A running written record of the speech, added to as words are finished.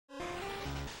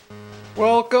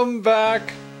Welcome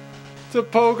back to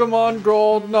Pokemon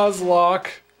Gold Nuzlocke.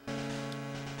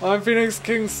 I'm Phoenix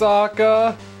King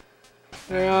Sokka,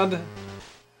 and in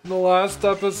the last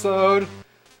episode,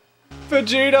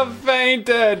 Vegeta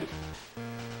fainted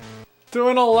to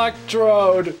an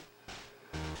electrode.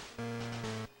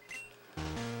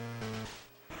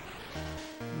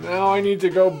 Now I need to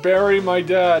go bury my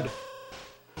dad.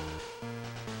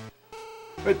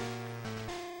 But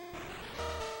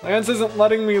Lance isn't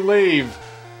letting me leave.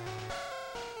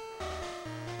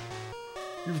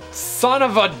 You son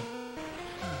of a...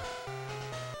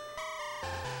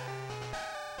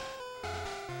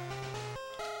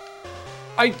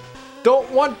 I don't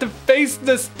want to face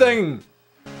this thing.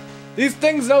 These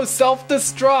things know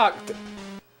self-destruct.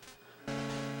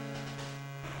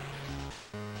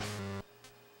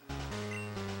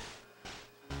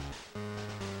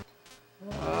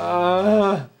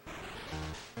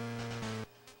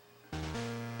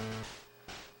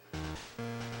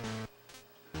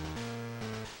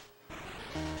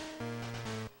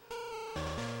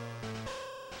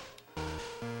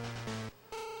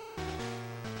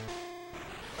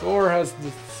 Thor has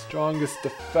the strongest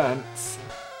defense.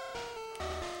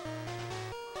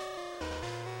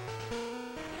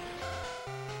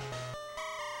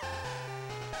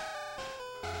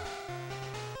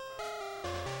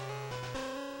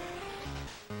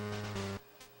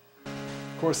 Of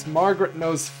course, Margaret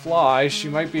knows Fly. She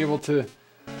might be able to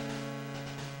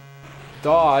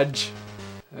dodge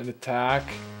an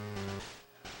attack.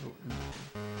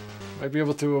 Might be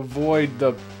able to avoid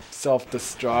the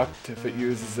self-destruct if it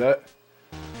uses it.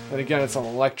 Then again, it's an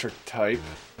electric type.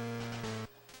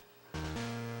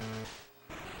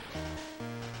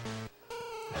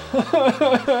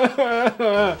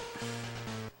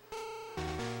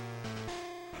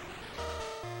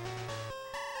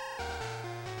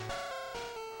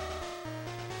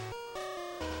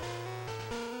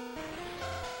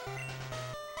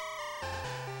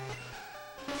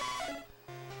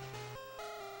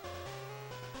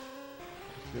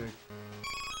 Okay.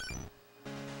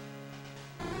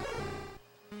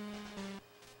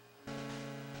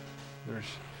 There's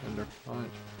Thunder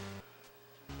Punch.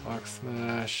 Box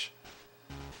Smash.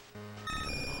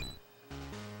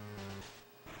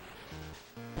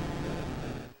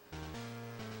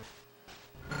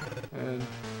 And,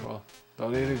 well,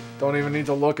 don't even need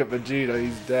to look at Vegeta,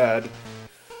 he's dead.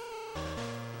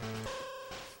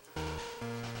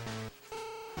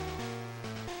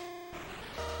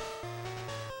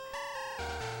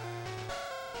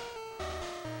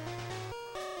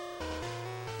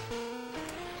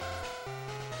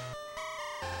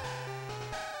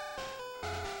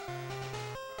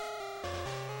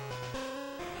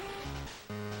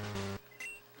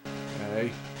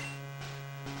 Okay.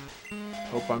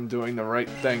 Hope I'm doing the right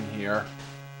thing here.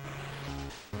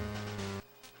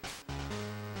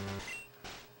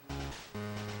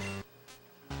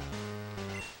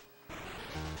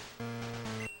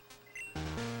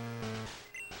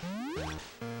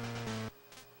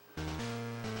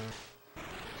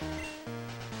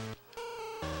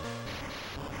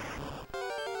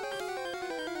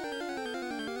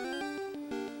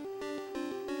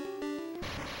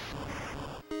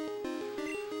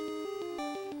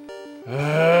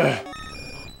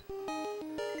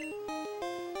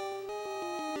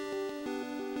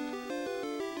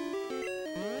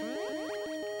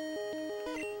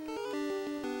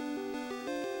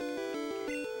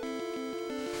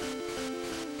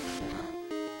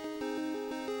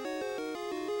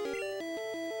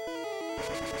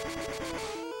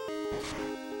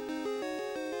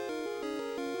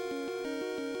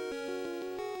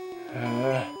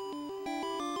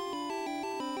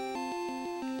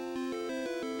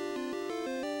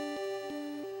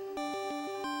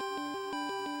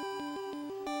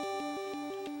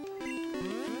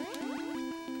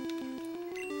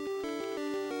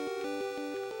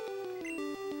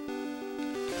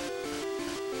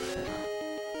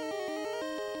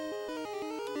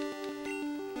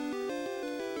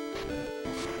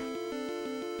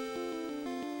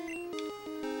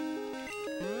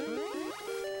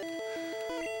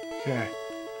 Okay.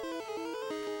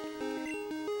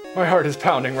 My heart is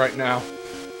pounding right now.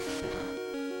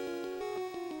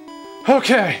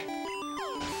 Okay.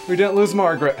 We didn't lose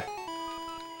Margaret.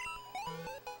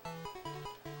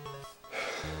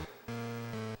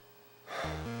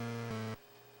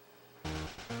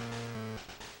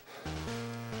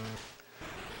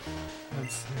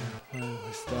 Let's see. Finally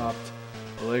stopped.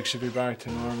 The lake should be back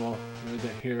to normal. You're the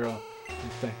hero.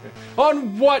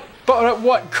 On what? But at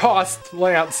what cost,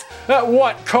 Lance? At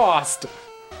what cost?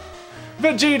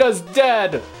 Vegeta's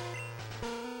dead!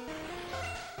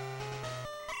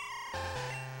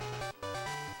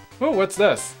 Oh, what's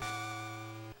this?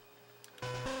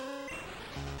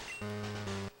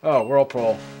 Oh,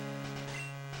 Whirlpool.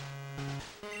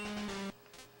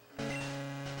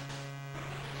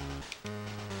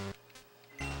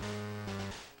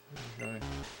 Okay.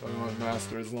 Pokemon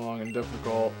Master is long and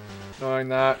difficult. Knowing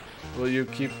that, will you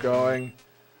keep going?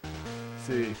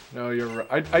 See, no, you're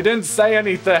right. I didn't say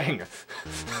anything!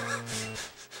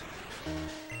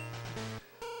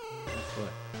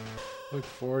 Look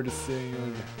forward to seeing you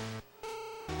again.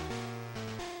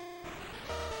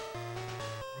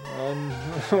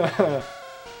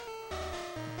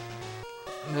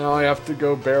 Now I have to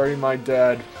go bury my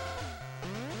dead.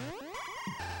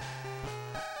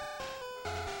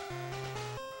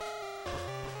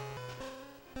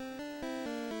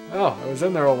 Oh, I was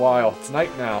in there a while. It's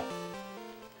night now.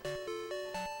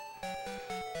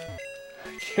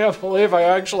 I can't believe I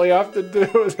actually have to do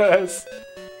this.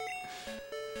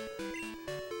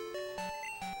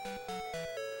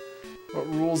 But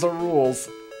rules are rules.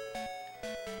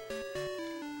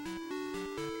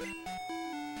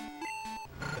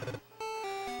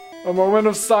 A moment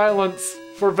of silence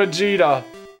for Vegeta.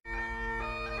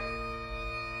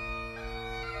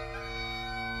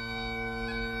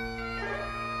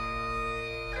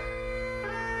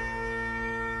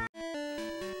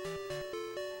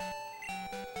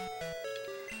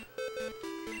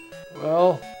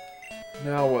 Well,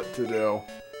 now what to do?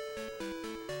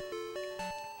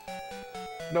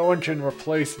 No one can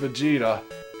replace Vegeta.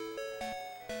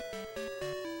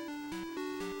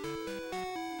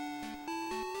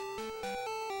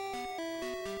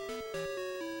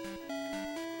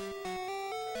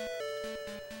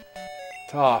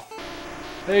 Toph.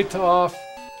 Hey, Toph.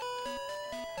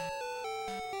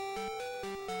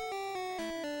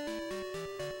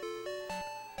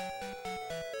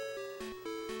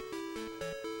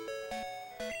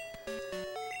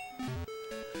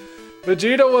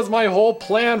 Vegeta was my whole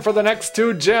plan for the next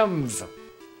 2 gyms.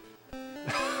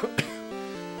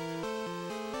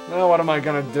 Now what am I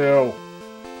gonna do?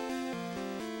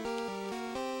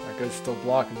 That guy's still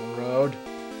blocking the road.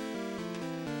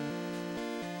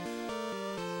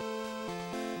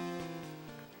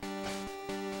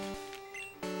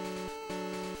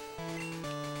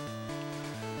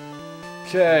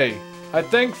 Okay, I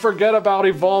think forget about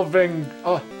evolving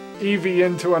Eevee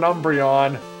into an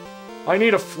Umbreon. I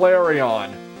need a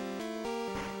Flareon.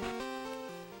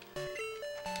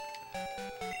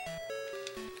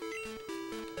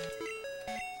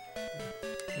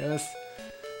 Yes,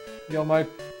 heal my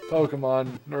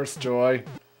Pokemon, Nurse Joy.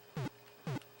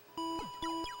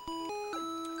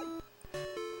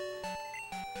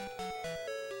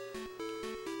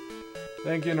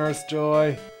 Thank you, Nurse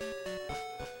Joy.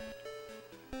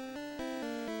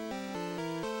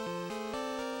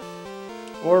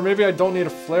 Or maybe I don't need a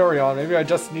Flareon, maybe I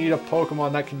just need a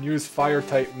Pokemon that can use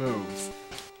Fire-type moves.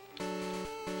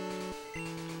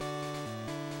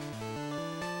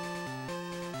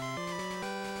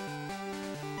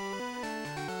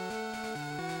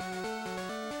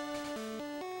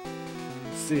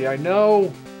 Let's see, I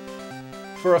know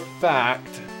for a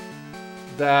fact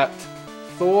that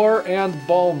Thor and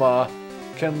Bulma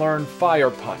can learn Fire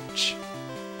Punch.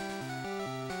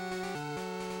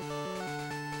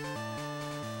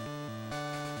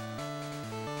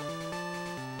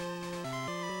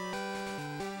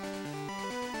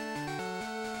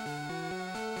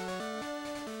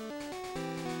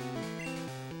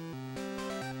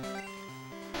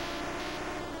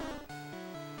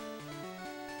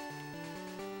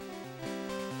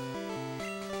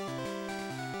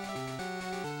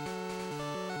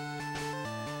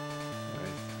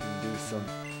 Some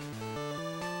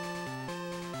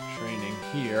training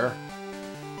here.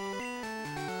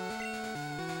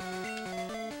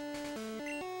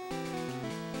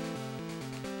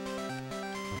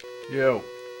 You.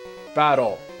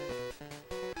 Battle.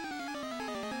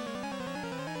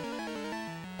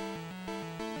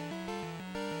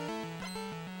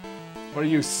 What are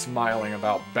you smiling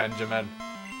about, Benjamin?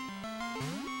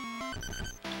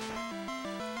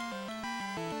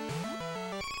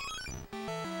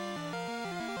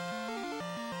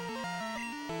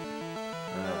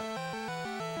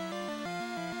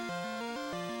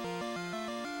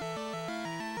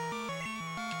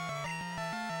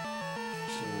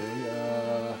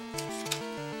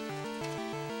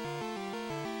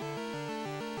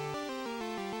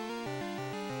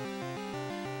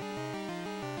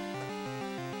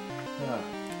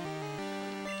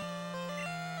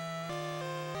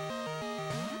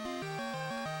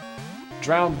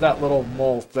 Drowned that little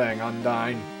mole thing,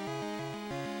 Undyne.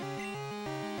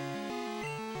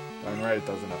 Darn right it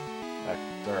doesn't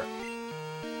affect her.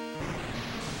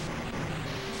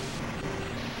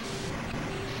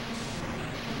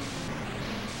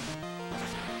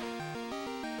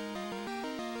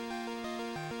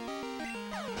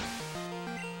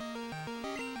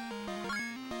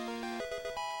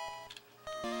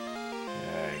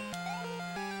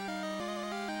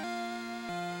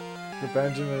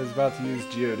 Benjamin is about to use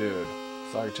Geodude.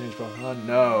 Sorry, change Pokemon.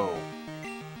 No.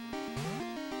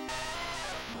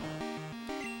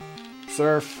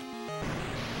 Surf.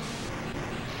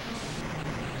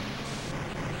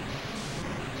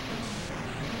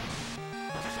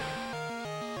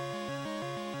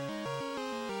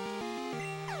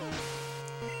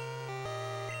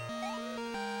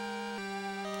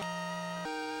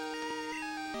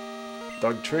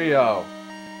 Dog Trio.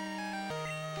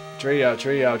 Trio.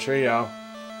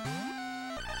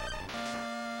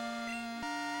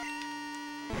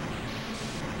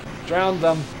 Drown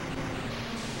them.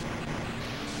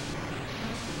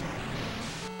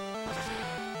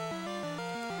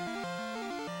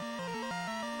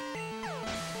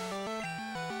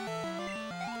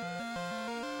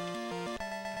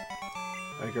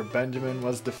 Edgar Benjamin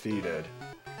was defeated.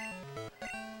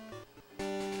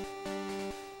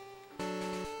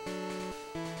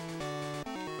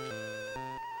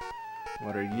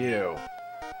 What are you?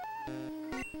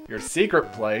 Your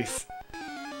secret place?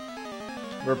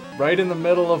 We're right in the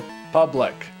middle of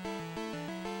public.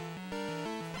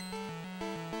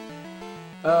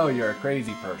 Oh, you're a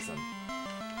crazy person.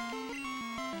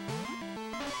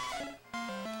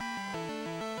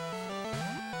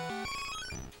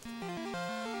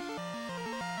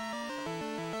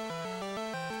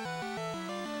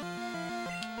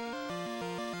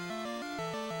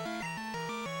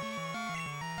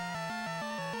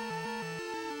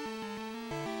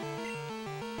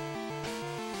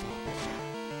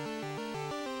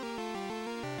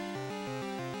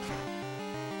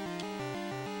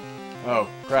 Oh,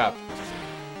 crap.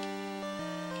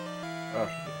 Oh,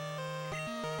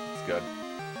 it's good.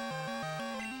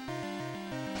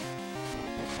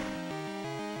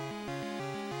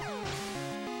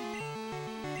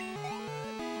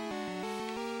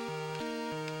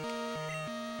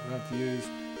 I have to use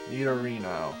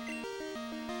Nidorino.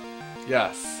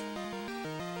 Yes.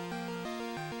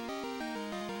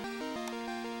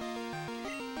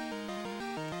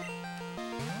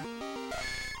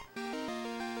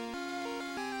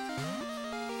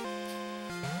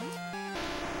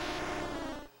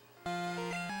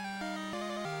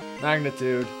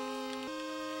 Magnitude.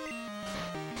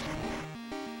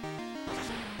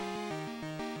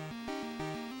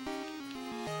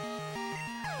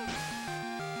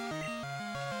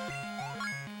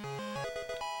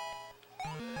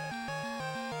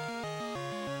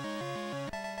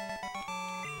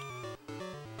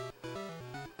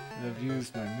 I've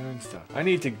used my moonstone. I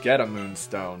need to get a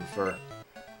moonstone for...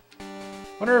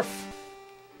 Wonder if...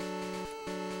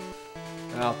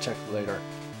 I'll check later.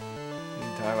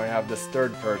 Meantime, I have this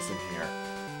third person here.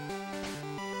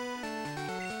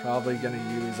 He's probably gonna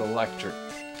use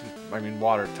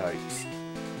water types.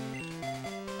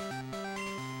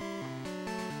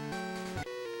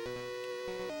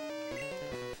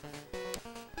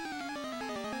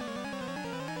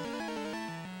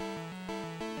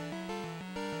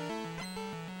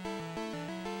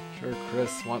 Sure,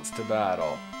 Chris wants to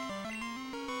battle.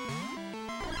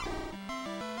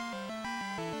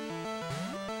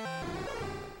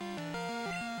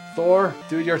 Thor,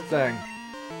 do your thing.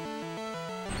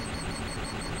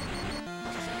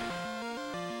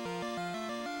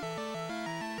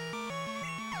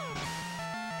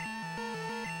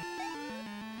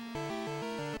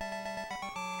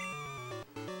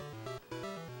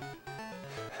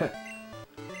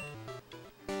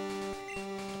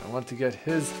 I want to get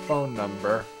his phone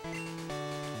number.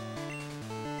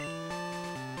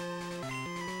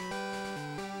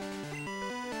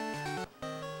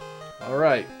 All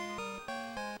right.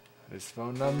 His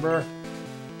phone number.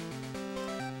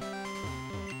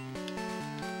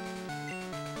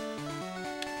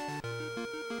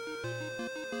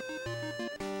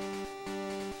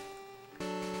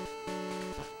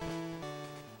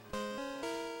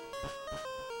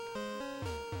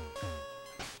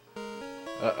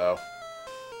 Uh-oh.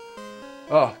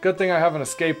 Oh, good thing I have an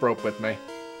escape rope with me.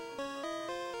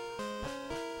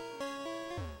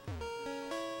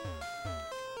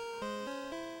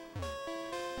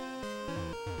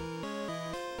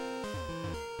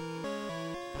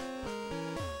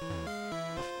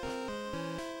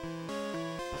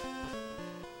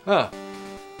 Huh.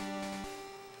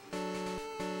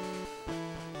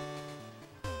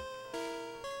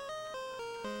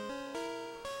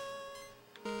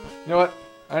 You know what?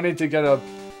 I need to get a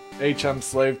HM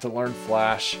slave to learn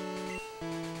Flash.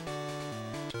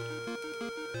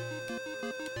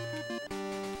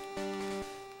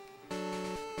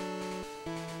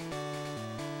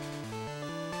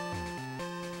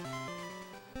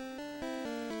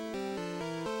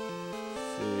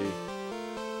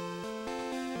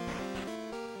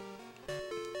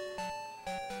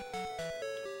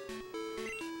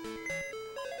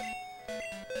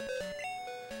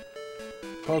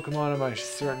 Pokemon am I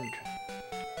certain?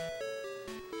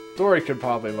 Dory could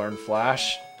probably learn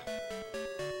Flash.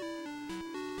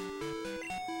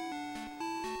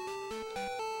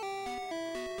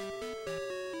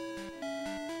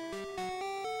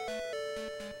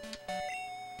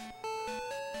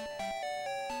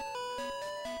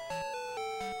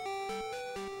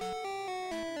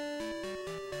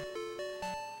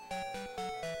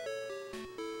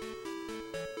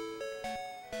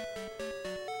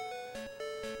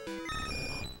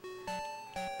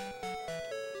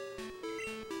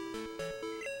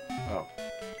 Oh.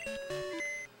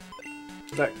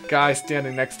 That guy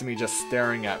standing next to me just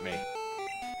staring at me.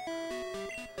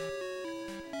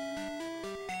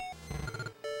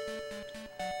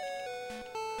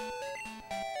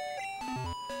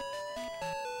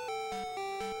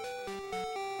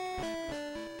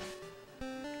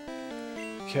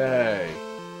 Okay.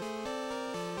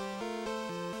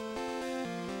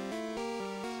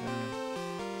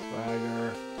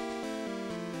 Swagger.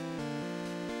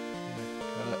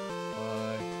 Cut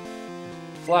by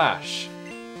Flash.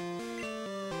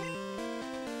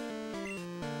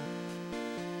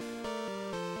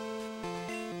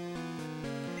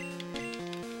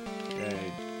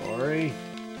 Okay, Dory.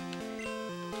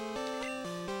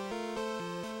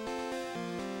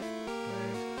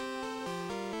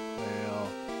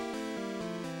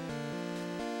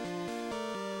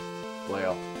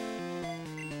 Flail.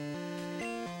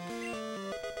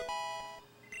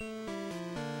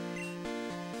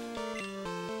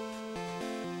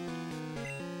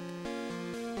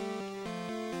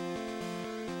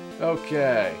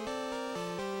 Okay.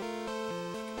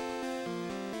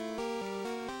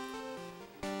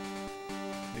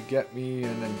 To get me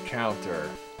an encounter.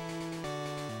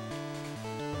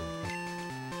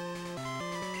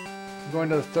 I'm going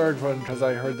to the third one because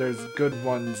I heard there's good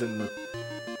ones in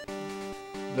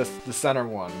the center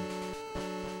one.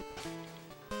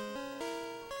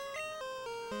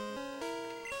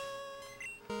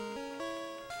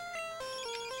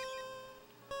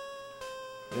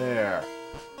 There.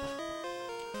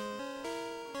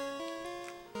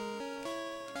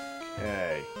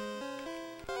 Okay.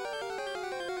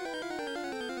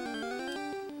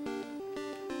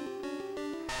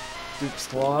 Dupe's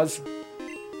Claws.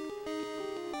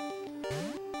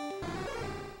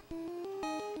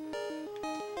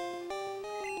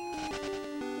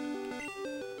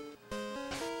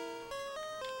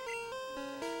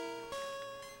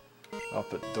 I'll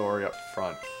put Dory up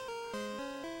front.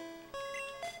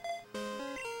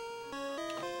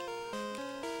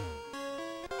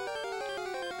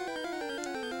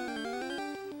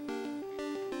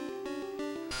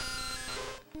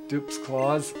 Dupe's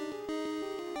Claws.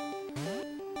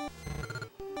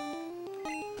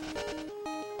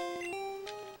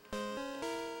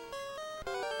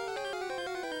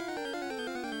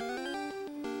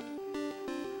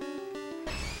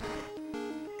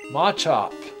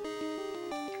 Machop.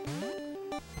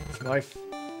 It's my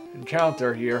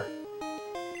encounter here.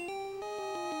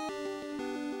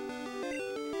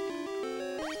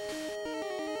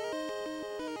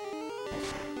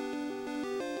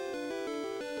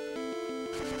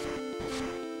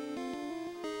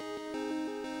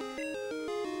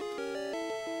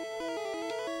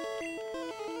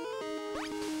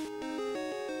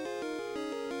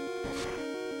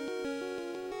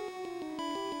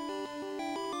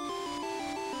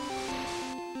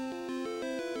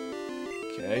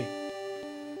 Okay.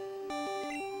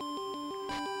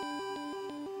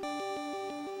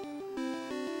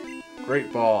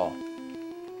 Great Ball.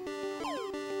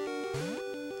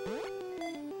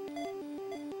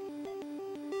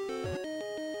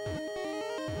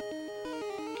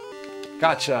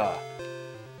 Gotcha.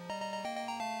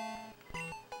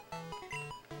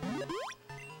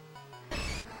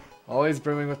 Always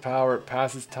brimming with power, it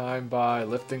passes time by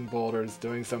lifting boulders.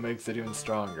 Doing so makes it even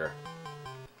stronger.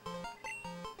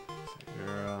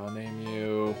 I'll name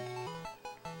you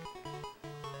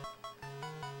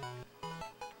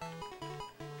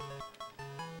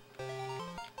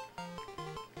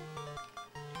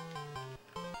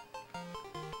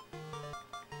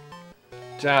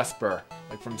Jasper,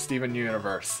 like from Steven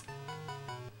Universe.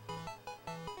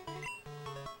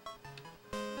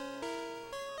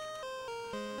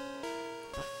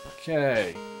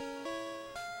 Okay.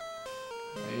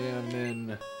 I am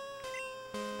in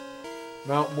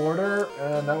Mount Mortar,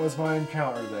 and that was my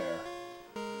encounter there.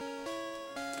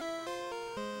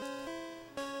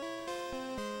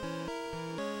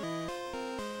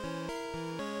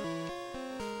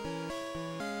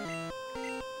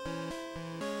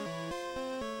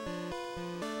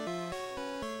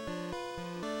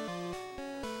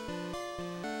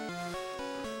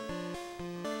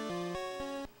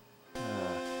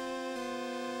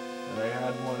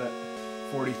 had one at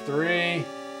 43.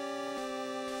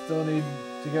 Still need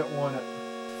to get one at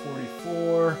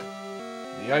 44.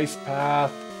 The Ice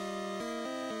Path.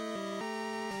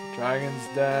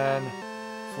 Dragon's Den.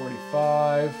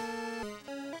 45.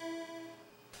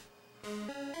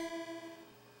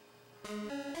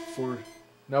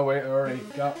 No wait, I already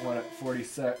got one at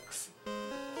 46.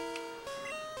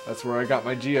 That's where I got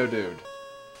my Geodude.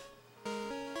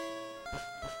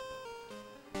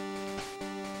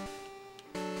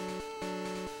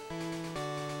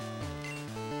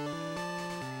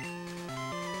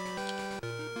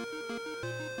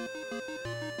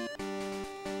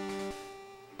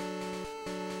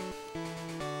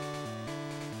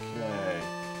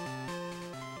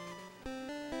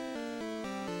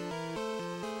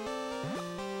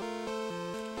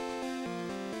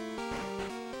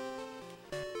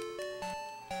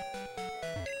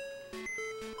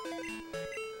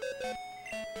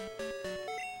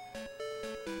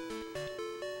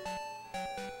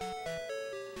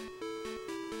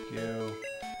 You.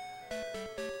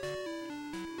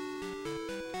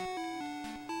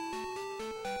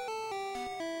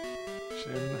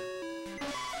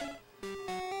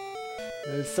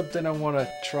 There's something I want to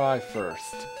try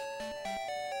first.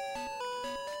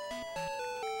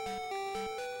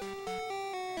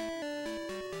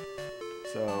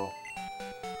 So,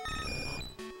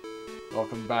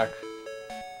 welcome back,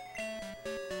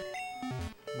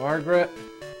 Margaret.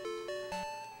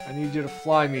 I need you to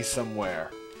fly me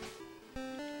somewhere.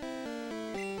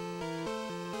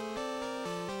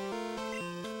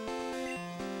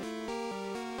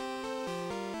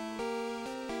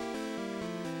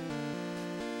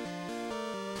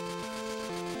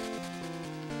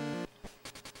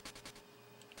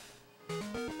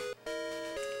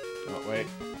 Oh, wait.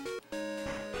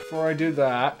 Before I do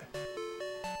that...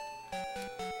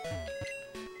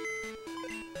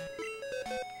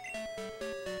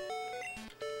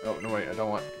 Oh, no wait, I don't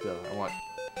want the... I want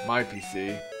my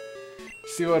PC.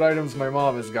 See what items my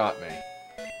mom has got me.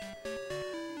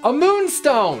 A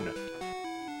moonstone!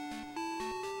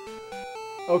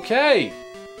 Okay!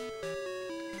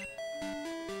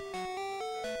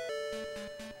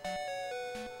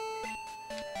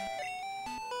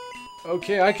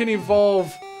 Okay, I can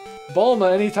evolve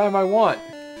Bulma anytime I want.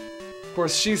 Of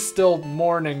course, she's still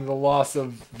mourning the loss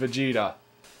of Vegeta.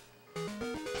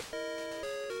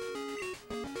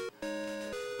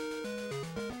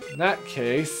 In that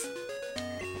case...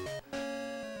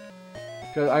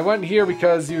 I went here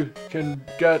because you can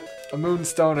get a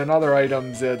moonstone and other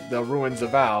items at the Ruins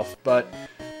of Alph, but...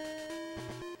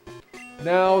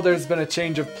 now there's been a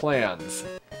change of plans.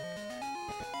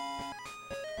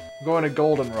 I'm going to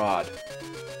Goldenrod.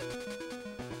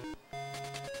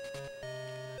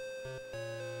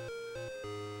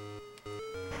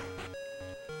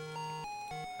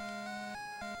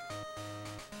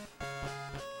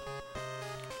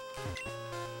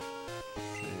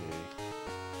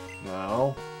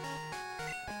 No.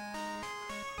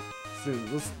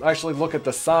 Let's actually look at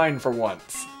the sign for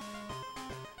once.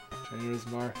 Trainer's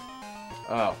mark.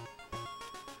 Oh.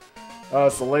 Oh,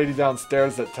 it's the lady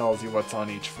downstairs that tells you what's on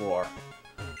each floor.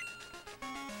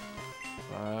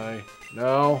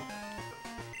 No.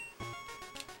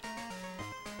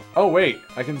 Oh, wait.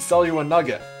 I can sell you a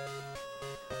nugget.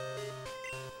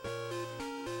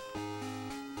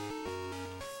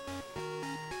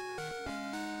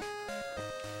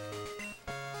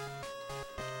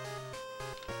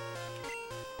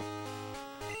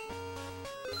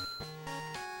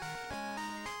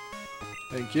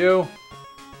 Thank you.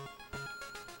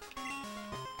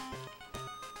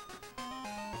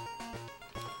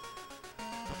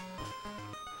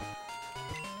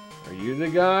 Are you the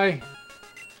guy?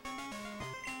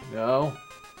 No.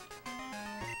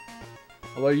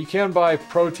 Although you can buy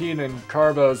protein and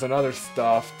carbos and other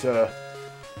stuff to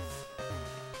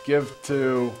give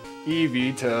to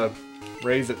Eevee to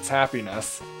raise its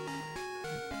happiness.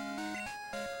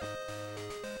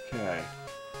 Okay.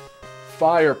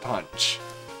 Fire Punch.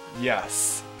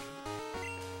 Yes.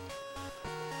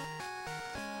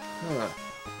 Huh.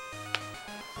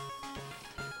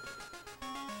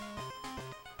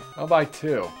 I'll buy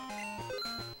 2.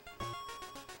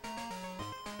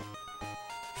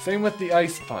 Same with the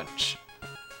Ice Punch.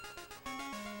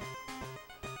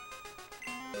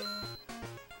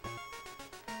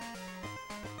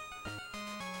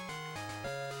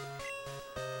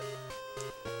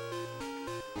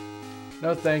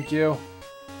 No, thank you.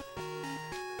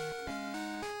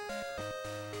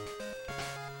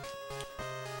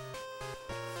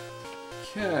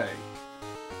 Okay.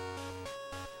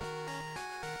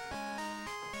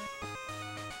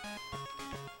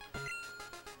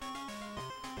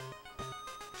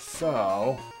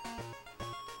 So...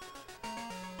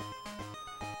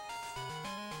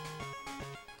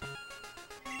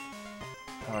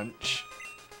 punch.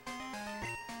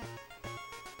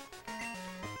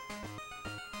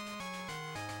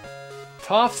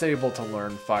 Toph's able to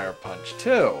learn Fire Punch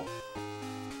too.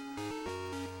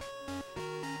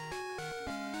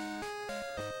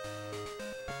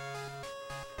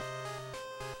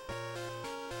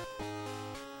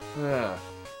 Yeah.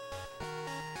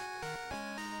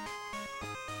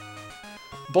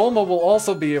 Bulma will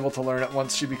also be able to learn it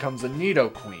once she becomes a Nido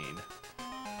Queen.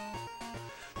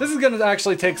 This is going to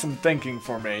actually take some thinking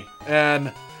for me,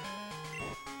 and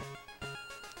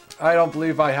I don't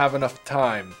believe I have enough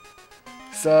time.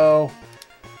 So,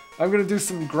 I'm going to do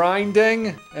some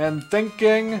grinding and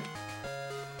thinking,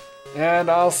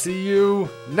 and I'll see you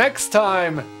next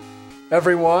time,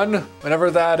 everyone,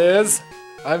 whenever that is.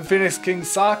 I'm Phoenix King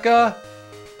Sokka,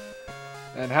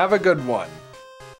 and have a good one.